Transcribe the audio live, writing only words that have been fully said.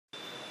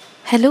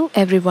Hello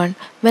everyone,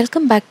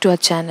 welcome back to our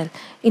channel.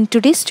 In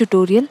today's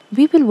tutorial,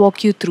 we will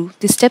walk you through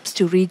the steps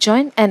to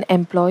rejoin an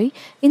employee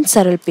in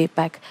Saral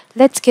PayPack.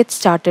 Let's get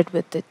started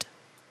with it.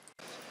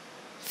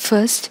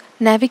 First,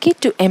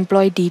 navigate to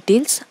Employee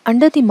Details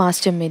under the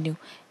Master menu.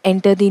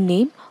 Enter the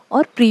name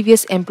or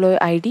previous employee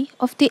ID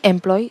of the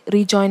employee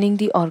rejoining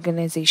the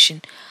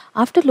organization.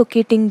 After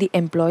locating the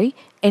employee,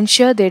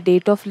 ensure their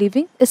date of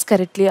leaving is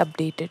correctly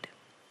updated.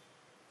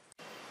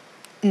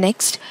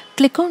 Next,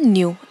 click on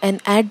New and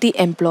add the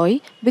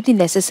employee with the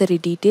necessary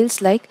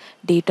details like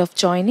date of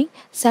joining,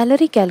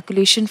 salary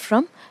calculation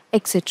from,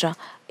 etc.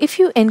 If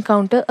you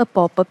encounter a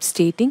pop-up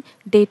stating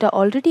data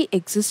already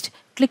exists,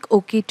 click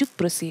OK to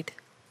proceed.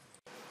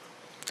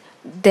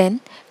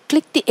 Then,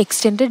 click the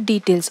Extended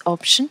Details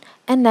option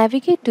and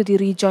navigate to the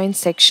Rejoin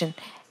section.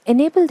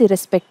 Enable the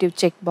respective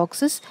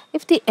checkboxes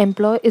if the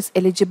employee is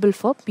eligible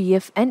for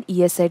PF and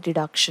ESI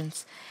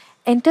deductions.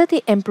 Enter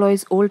the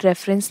employee's old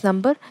reference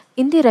number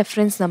in the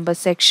reference number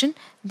section,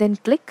 then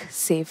click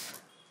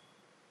Save.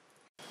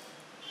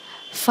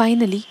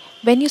 Finally,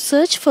 when you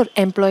search for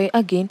employee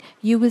again,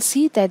 you will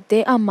see that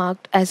they are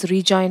marked as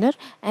rejoiner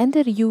and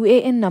their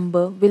UAN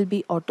number will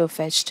be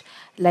auto-fetched.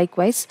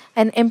 Likewise,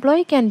 an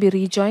employee can be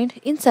rejoined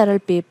in Saral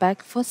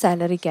PayPack for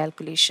salary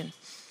calculation.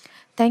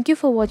 Thank you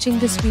for watching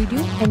this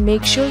video and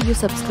make sure you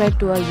subscribe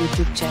to our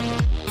YouTube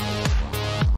channel.